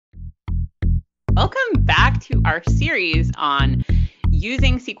Welcome back to our series on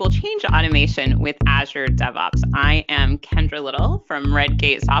using SQL Change Automation with Azure DevOps. I am Kendra Little from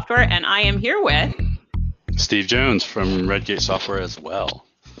Redgate Software, and I am here with Steve Jones from Redgate Software as well.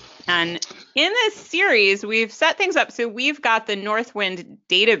 And in this series, we've set things up so we've got the Northwind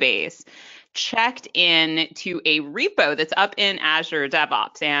database checked in to a repo that's up in Azure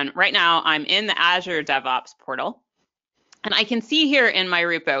DevOps. And right now I'm in the Azure DevOps portal. And I can see here in my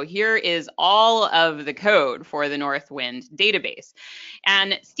repo, here is all of the code for the Northwind database.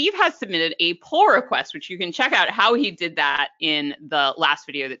 And Steve has submitted a pull request, which you can check out how he did that in the last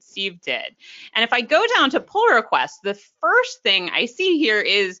video that Steve did. And if I go down to pull requests, the first thing I see here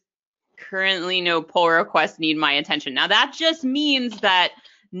is currently no pull requests need my attention. Now that just means that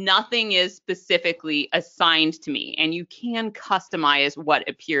nothing is specifically assigned to me, and you can customize what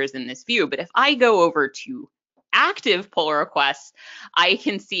appears in this view. But if I go over to active pull requests, I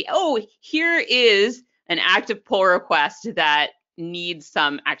can see, oh, here is an active pull request that needs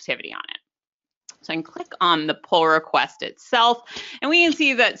some activity on it. So I can click on the pull request itself, and we can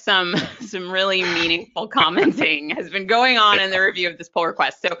see that some really meaningful commenting has been going on in the review of this pull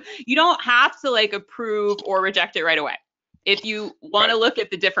request. So you don't have to approve or reject it right away. If you want to look at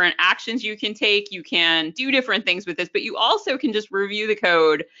the different actions you can take, you can do different things with this, but you also can just review the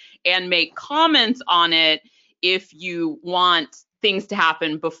code and make comments on it if you want things to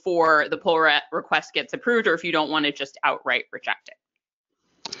happen before the pull request gets approved, or if you don't want to just outright reject it.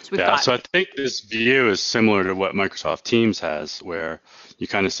 So I think this view is similar to what Microsoft Teams has, where you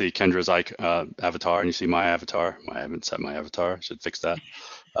kind of see Kendra's avatar and you see my avatar. I haven't set my avatar, I should fix that.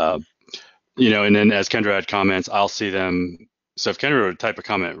 And then as Kendra had comments, I'll see them. So if Kendra would type a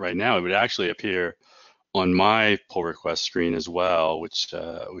comment right now, it would actually appear on my pull request screen as well, which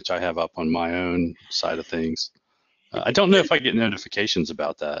I have up on my own side of things. I don't know if I get notifications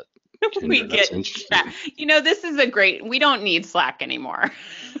about that. Kendra, we get that. This is we don't need Slack anymore.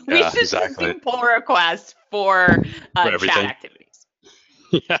 We just do pull requests for chat activities.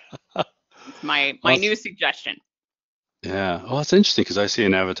 Yeah. It's my new suggestion. Yeah. Well, it's interesting because I see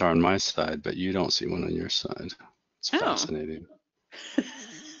an avatar on my side, but you don't see one on your side. It's fascinating.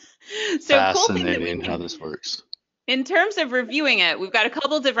 So fascinating how this works. In terms of reviewing it, we've got a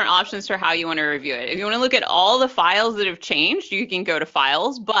couple different options for how you want to review it. If you want to look at all the files that have changed, you can go to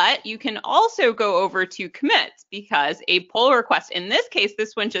Files, but you can also go over to Commits, because a pull request, in this case,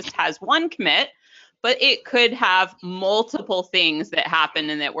 this one just has one commit, but it could have multiple things that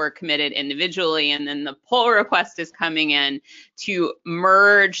happen and that were committed individually. And then the pull request is coming in to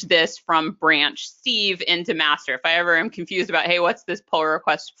merge this from branch Steve into master. If I ever am confused about, hey, what's this pull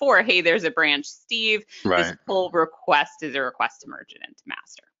request for? Hey, there's a branch Steve. Right. This pull request is a request to merge it into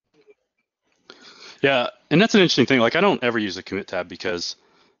master. Yeah, and that's an interesting thing. I don't ever use the commit tab because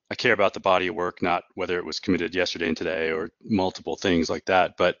I care about the body of work, not whether it was committed yesterday and today or multiple things like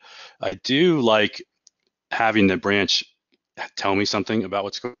that. But I do like having the branch tell me something about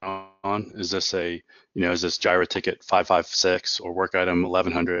what's going on. Is this is this Jira ticket 556 or work item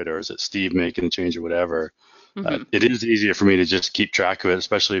 1100, or is it Steve making a change or whatever? Mm-hmm. It is easier for me to just keep track of it,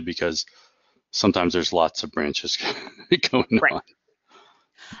 especially because sometimes there's lots of branches going on.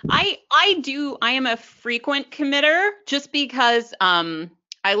 I am a frequent committer just because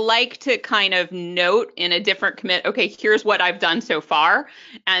I like to kind of note in a different commit, okay, here's what I've done so far.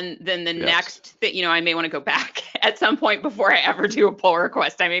 And then the next that, I may want to go back at some point before I ever do a pull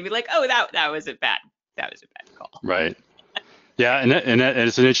request. I may be like, oh, that was a bad call. Right. Yeah. And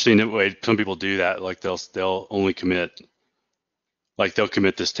it's an interesting way some people do that. They'll only commit, they'll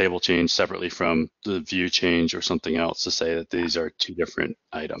commit this table change separately from the view change or something else to say that these are two different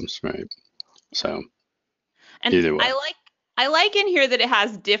items. Right. So either way. I like in here that it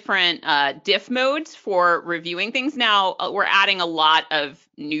has different diff modes for reviewing things. Now, we're adding a lot of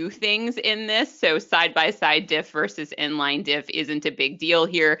new things in this. So side-by-side diff versus inline diff isn't a big deal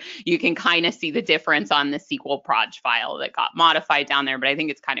here. You can kind of see the difference on the SQL proj file that got modified down there, but I think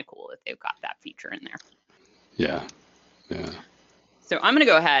it's kind of cool that they've got that feature in there. Yeah, yeah. So I'm going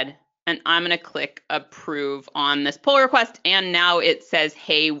to go ahead and I'm going to click approve on this pull request. And now it says,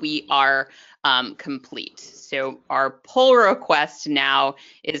 hey, we are complete. So our pull request now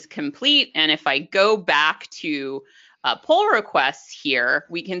is complete. And if I go back to pull requests here,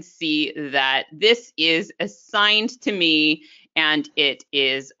 we can see that this is assigned to me and it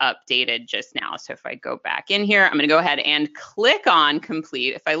is updated just now. So if I go back in here, I'm going to go ahead and click on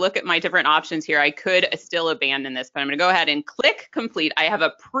complete. If I look at my different options here, I could still abandon this, but I'm going to go ahead and click complete. I have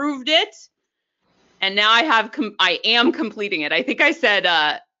approved it. And now I am completing it. I think I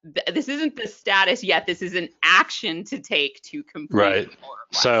said, this isn't the status yet. This is an action to take to complete. Right.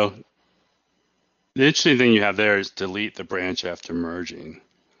 So The interesting thing you have there is delete the branch after merging,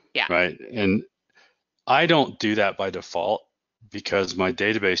 Yeah, right? And I don't do that by default because my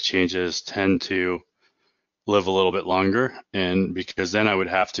database changes tend to live a little bit longer, and because then I would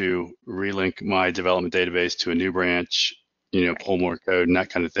have to relink my development database to a new branch, right. pull more code and that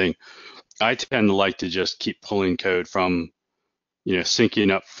kind of thing. I tend to like to just keep pulling code from,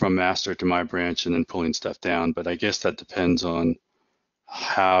 syncing up from master to my branch and then pulling stuff down. But I guess that depends on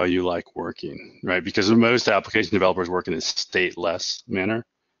how you like working, right? Because most application developers work in a stateless manner,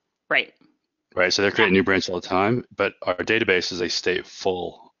 Right. right? So they're Yeah. creating new branch all the time, but our database is a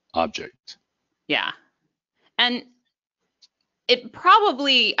stateful object. Yeah. And it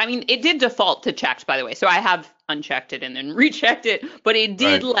probably, I mean, it did default to checked, by the way. So I have unchecked it and then rechecked it, but it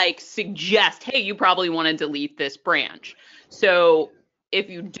did Right. like suggest, hey, you probably want to delete this branch. So if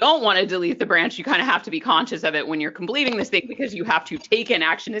you don't want to delete the branch, you kind of have to be conscious of it when you're completing this thing, because you have to take an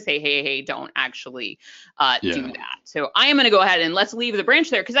action to say, hey, don't actually do Yeah. that. So I am going to go ahead and let's leave the branch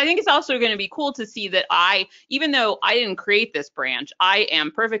there, because I think it's also going to be cool to see that even though I didn't create this branch, I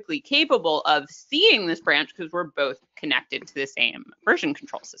am perfectly capable of seeing this branch because we're both connected to the same version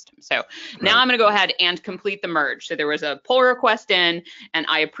control system. So now Right. I'm going to go ahead and complete the merge. So there was a pull request in, and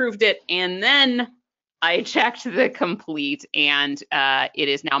I approved it, and then I checked the complete, and it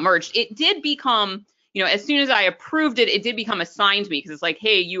is now merged. It did become, as soon as I approved it, it did become assigned me, because it's like,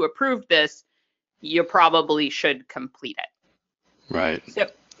 hey, you approved this, you probably should complete it. Right. So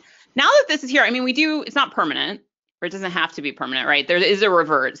now that this is here, I mean, it's not permanent, or it doesn't have to be permanent, right? There is a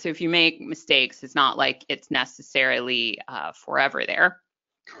revert. So if you make mistakes, it's not like it's necessarily forever there.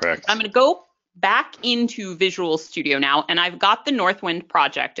 I'm Correct. going to go back into Visual Studio now, and I've got the Northwind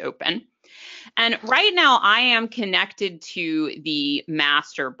project open. And right now I am connected to the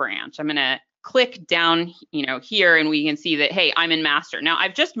master branch. I'm going to click down, here, and we can see that, hey, I'm in master. Now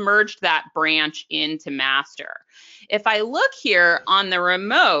I've just merged that branch into master. If I look here on the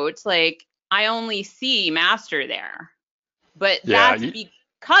remote, like, I only see master there, but Yeah. that's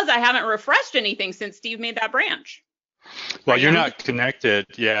because I haven't refreshed anything since Steve made that branch, Well, right? you're not connected.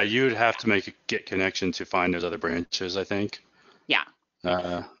 Yeah, you would have to make a get connection to find those other branches, I think. Yeah.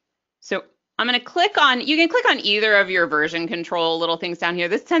 Uh, So I'm going to you can click on either of your version control little things down here.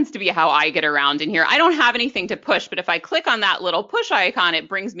 This tends to be how I get around in here. I don't have anything to push, but if I click on that little push icon, it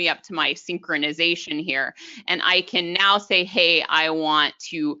brings me up to my synchronization here. And I can now say, hey, I want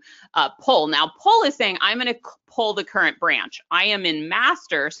to pull. Now, pull is saying I'm going to pull the current branch. I am in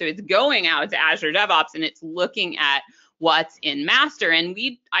master, so it's going out to Azure DevOps, and it's looking at what's in master. And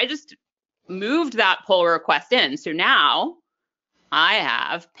I just moved that pull request in. So now I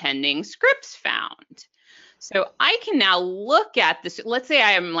have pending scripts found. So I can now look at this. Let's say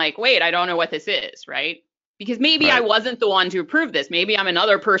I am like, wait, I don't know what this is, right? Because maybe I right. wasn't the one to approve this. Maybe I'm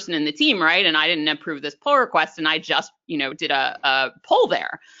another person in the team, right? And I didn't approve this pull request, and I just, did a pull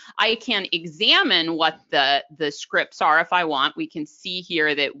there. I can examine what the scripts are if I want. We can see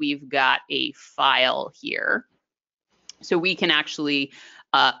here that we've got a file here. So we can actually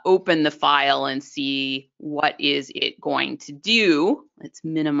open the file and see what is it going to do. Let's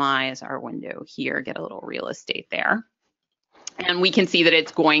minimize our window here, get a little real estate there. And we can see that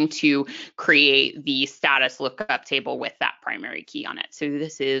it's going to create the status lookup table with that primary key on it. So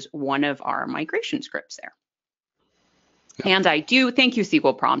this is one of our migration scripts there. Yeah. And thank you,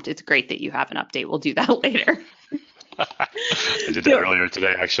 SQL Prompt. It's great that you have an update. We'll do that later. I did that earlier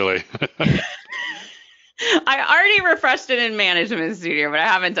today, actually. I already refreshed it in Management Studio, but I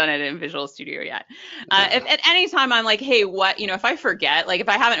haven't done it in Visual Studio yet. If at any time I'm like, hey, what, if I forget, like if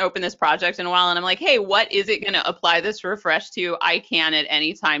I haven't opened this project in a while and I'm like, hey, what is it going to apply this refresh to? I can at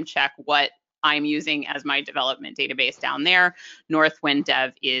any time check what I'm using as my development database down there. Northwind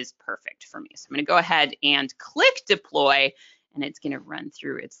Dev is perfect for me. So I'm going to go ahead and click deploy, and it's going to run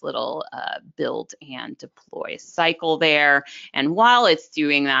through its little build and deploy cycle there. And while it's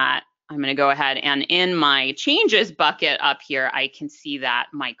doing that, I'm going to go ahead and in my changes bucket up here, I can see that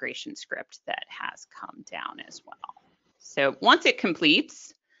migration script that has come down as well. So once it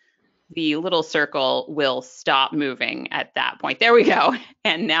completes, the little circle will stop moving at that point. There we go.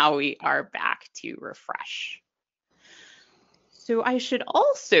 And now we are back to refresh. So I should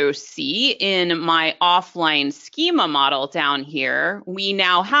also see in my offline schema model down here, we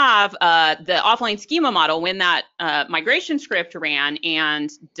now have the offline schema model when that migration script ran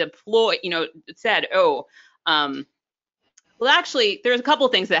and deploy, it said, well, actually, there's a couple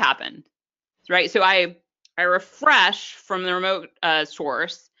of things that happened, right? So I refresh from the remote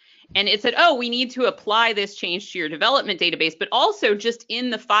source, And it said, oh, we need to apply this change to your development database, but also just in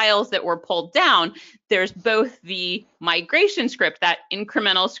the files that were pulled down, there's both the migration script, that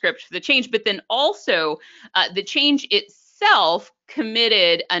incremental script for the change, but then also the change itself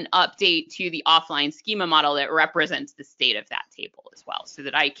committed an update to the offline schema model that represents the state of that table as well, so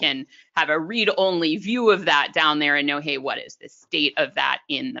that I can have a read-only view of that down there and know, hey, what is the state of that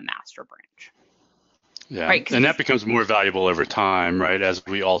in the master branch? Yeah, Right, and that becomes more valuable over time, right? As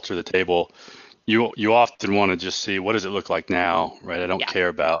we alter the table, you often want to just see, what does it look like now, right? I don't care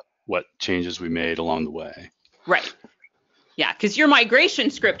about what changes we made along the way. Right. Yeah, because your migration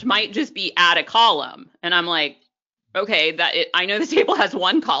script might just be add a column, and I'm like, okay, I know the table has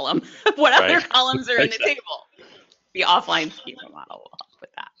one column. What other columns are in the table? The offline schema model will help with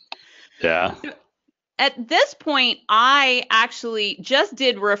that. Yeah. So at this point, I actually just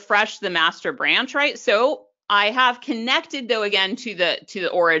did refresh the master branch, right? So I have connected though again to the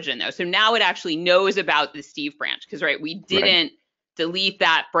origin though. So now it actually knows about the Steve branch, because we didn't delete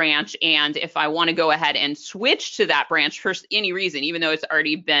that branch. And if I want to go ahead and switch to that branch for any reason, even though it's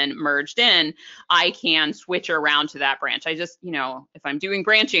already been merged in, I can switch around to that branch. I just, if I'm doing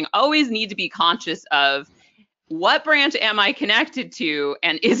branching, always need to be conscious of what branch am I connected to,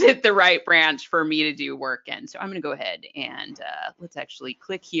 and is it the right branch for me to do work in? So I'm going to go ahead and let's actually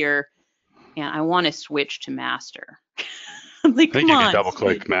click here, and I want to switch to master. I think you can double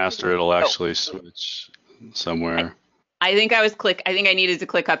click master, it'll actually switch somewhere. I think I needed to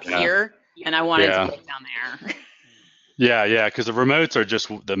click up here, and I wanted to click down there. Yeah, because the remotes are just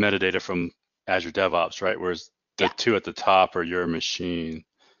the metadata from Azure DevOps, right? Whereas the two at the top are your machine.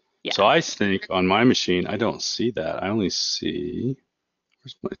 Yeah. So I think on my machine, I don't see that. I only see,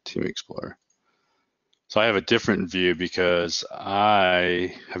 where's my Team Explorer? So I have a different view because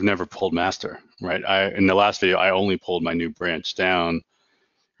I have never pulled master, right? In the last video, I only pulled my new branch down,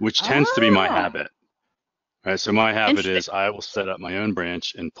 which tends to be my habit. Right, so my habit is I will set up my own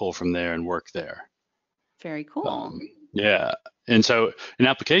branch and pull from there and work there. Very cool. Yeah, and so in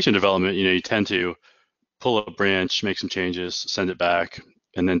application development, you tend to pull a branch, make some changes, send it back,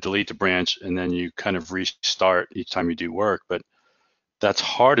 and then delete the branch, and then you kind of restart each time you do work. But that's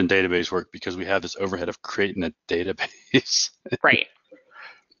hard in database work because we have this overhead of creating a database. Right.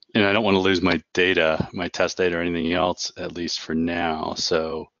 And I don't want to lose my data, my test data or anything else, at least for now.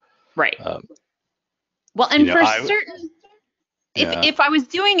 So. Right. Well, and for certain, if I was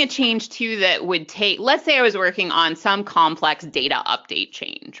doing a change too that would take, let's say I was working on some complex data update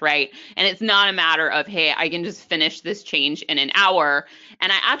change, right? And it's not a matter of, hey, I can just finish this change in an hour,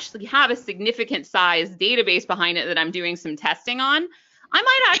 and I actually have a significant size database behind it that I'm doing some testing on. I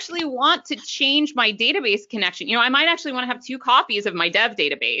might actually want to change my database connection. I might actually want to have 2 copies of my dev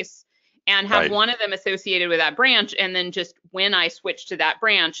database and have one of them associated with that branch, and then just when I switch to that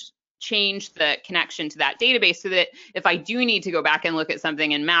branch, change the connection to that database so that if I do need to go back and look at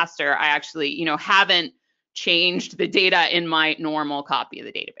something in master, I actually, haven't changed the data in my normal copy of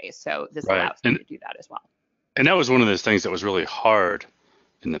the database. So this allows me to do that as well. And that was one of those things that was really hard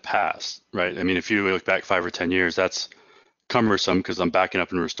in the past, right? I mean, if you look back 5 or 10 years, that's cumbersome because I'm backing up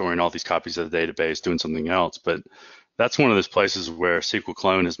and restoring all these copies of the database, doing something else. But that's one of those places where SQL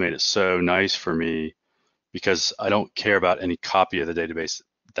Clone has made it so nice for me because I don't care about any copy of the database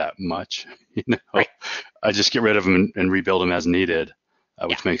that much. I just get rid of them and rebuild them as needed,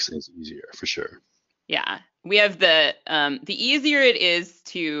 which makes things easier for sure. Yeah, we have the easier it is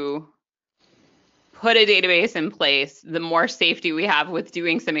to put a database in place, the more safety we have with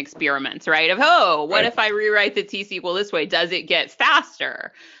doing some experiments, right? Of, what if I rewrite the T-SQL this way? Does it get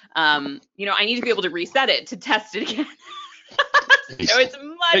faster? I need to be able to reset it to test it again. So it's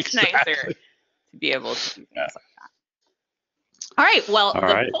much nicer to be able to do things like that. All right. Well,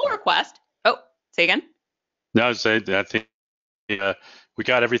 the pull request. Oh, say again. No, I think we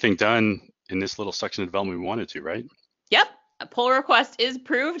got everything done in this little section of development we wanted to, right? Yep. A pull request is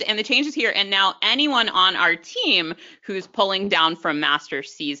approved and the change is here. And now anyone on our team who's pulling down from master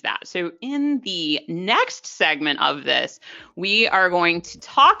sees that. So in the next segment of this, we are going to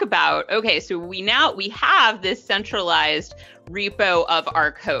talk about, so we have this centralized repo of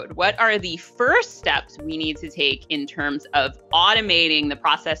our code. What are the first steps we need to take in terms of automating the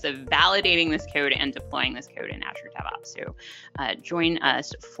process of validating this code and deploying this code in Azure DevOps? So join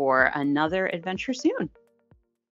us for another adventure soon.